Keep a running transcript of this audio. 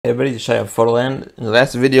Hey everybody, this is Shai of Photoland. In the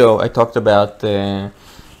last video, I talked about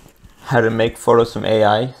how to make photos from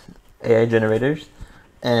AI generators,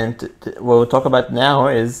 and what we'll talk about now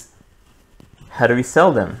is how do we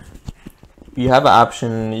sell them. You have an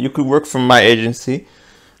option. You could work from my agency.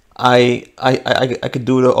 I could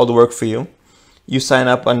do all the work for you. You sign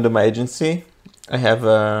up under my agency. I have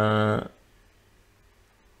a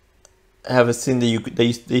scene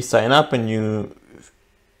that they sign up and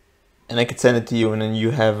I could send it to you, and then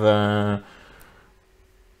you have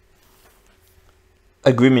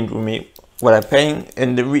agreement with me what I'm paying,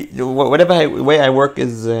 and whatever way I work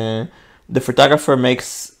is the photographer or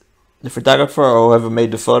whoever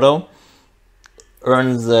made the photo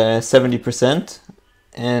earns 70%,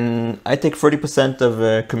 and I take 30%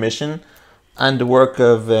 of commission on the work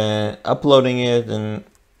of uploading it and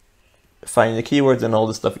finding the keywords and all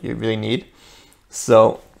the stuff you really need.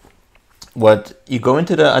 So what you go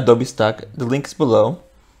into the Adobe Stock, the link is below,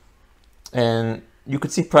 and you could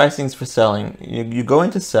see pricings for selling. You go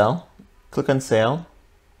into sell, click on sale.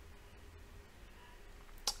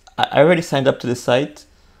 I already signed up to the site,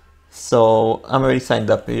 so I'm already signed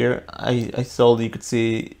up here. I sold, you could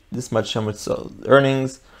see this much, how much sold,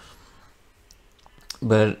 earnings,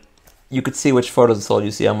 but you could see which photos sold.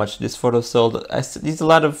 You see how much this photo sold. These are a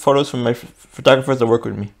lot of photos from my photographers that work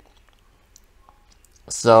with me.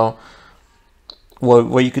 So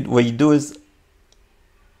what you do is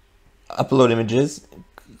upload images.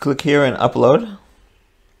 Click here and upload.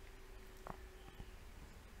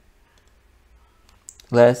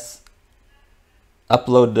 Let's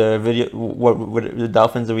upload the video, what the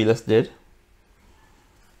dolphins that we just did.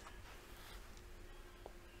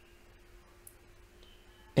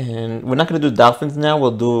 And we're not going to do dolphins now.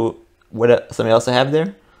 We'll do something else I have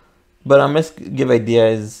there. But I'm just give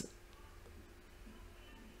ideas.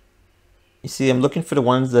 You see, I'm looking for the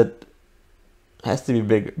ones that has to be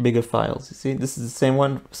bigger files. You see, this is the same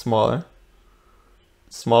one, small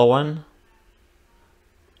one,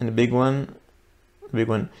 and the big one,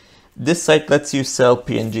 This site lets you sell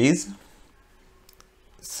PNGs.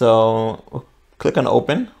 So click on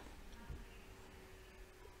open.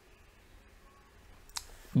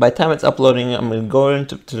 By the time it's uploading, I'm going to go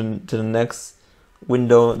into the next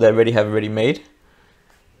window that I already made.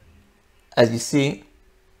 As you see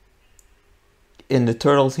in the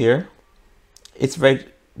turtles here, this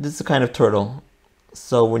is the kind of turtle.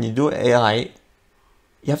 So when you do AI,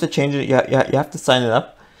 you have to change it. You have to sign it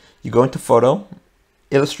up. You go into photo.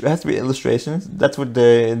 It has to be illustrations. That's what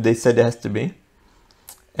they said it has to be.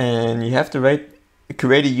 And you have to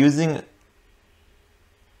create it using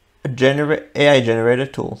AI generator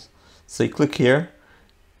tools. So you click here.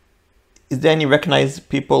 Is there any recognized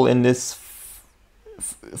people in this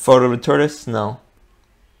photo of the tortoise? No.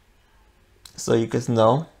 So you can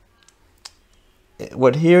know.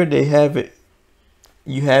 What here they have,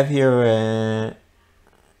 you have here,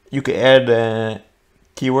 you can add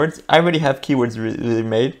keywords. I already have keywords really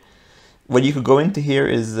made. What you could go into here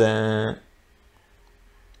is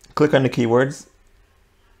click on the keywords.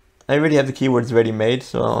 I already have the keywords ready made,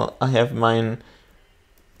 so I have mine.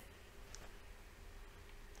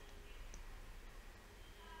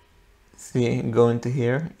 See, go into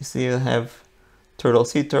here. You see, I have turtle,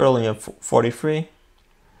 sea turtle, and you have 43.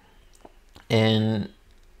 And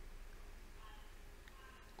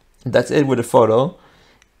that's it with the photo.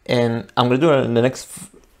 And I'm gonna do it in the next.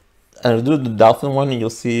 I'm gonna do the dolphin one, and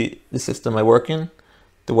you'll see the system I work in,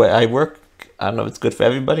 the way I work. I don't know if it's good for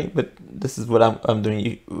everybody, but this is what I'm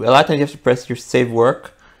doing. A lot of times you have to press your save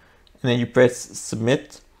work, and then you press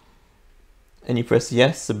submit, and you press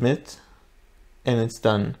yes, submit, and it's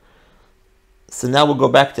done. So now we'll go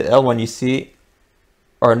back to L1. You see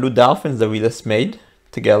our new dolphins that we just made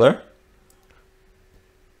together.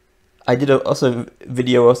 I did also a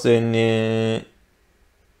video also in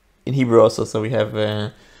Hebrew also, so we have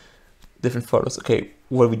different photos. Okay,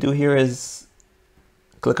 what we do here is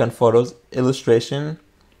click on photos, illustration,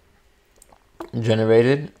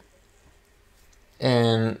 generated,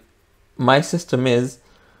 and my system is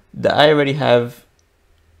that I already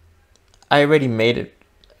made it.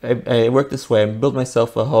 I work this way. I built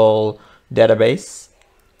myself a whole database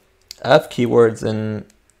of keywords and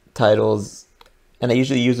titles, and I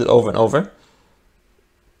usually use it over and over.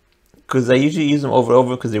 Because I usually use them over and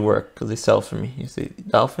over because they work, because they sell for me. You see,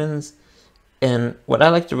 dolphins. And what I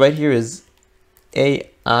like to write here is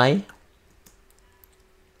AI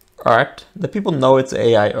art. The people know it's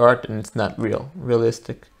AI art and it's not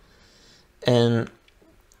realistic. And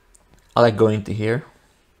I like going to here.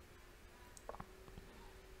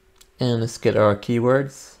 And let's get our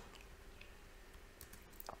keywords.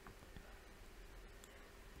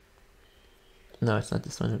 No, it's not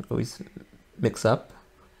this one. Always mix up.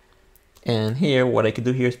 And here, what I can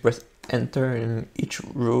do here is press enter in each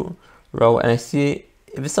row, and I see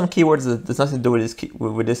if there's some keywords that there's nothing to do with this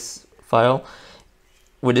with this file,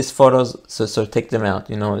 with these photos. So take them out.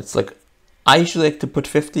 You know, it's like I usually like to put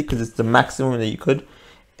 50 because it's the maximum that you could,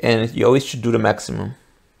 and you always should do the maximum.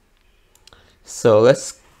 So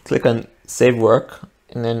let's click on save work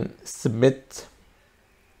and then submit.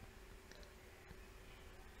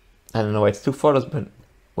 I don't know why it's 2 photos, but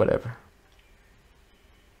whatever.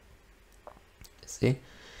 See?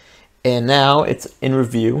 And now it's in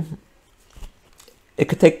review. It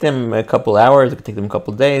could take them a couple hours, it could take them a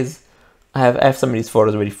couple days. I have some of these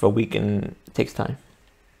photos ready for a week and it takes time.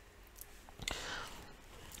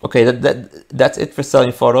 Okay, that's it for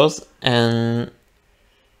selling photos. And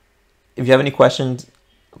if you have any questions,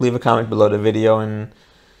 leave a comment below the video and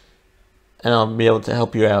I'll be able to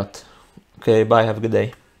help you out. Okay, bye, have a good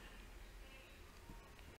day.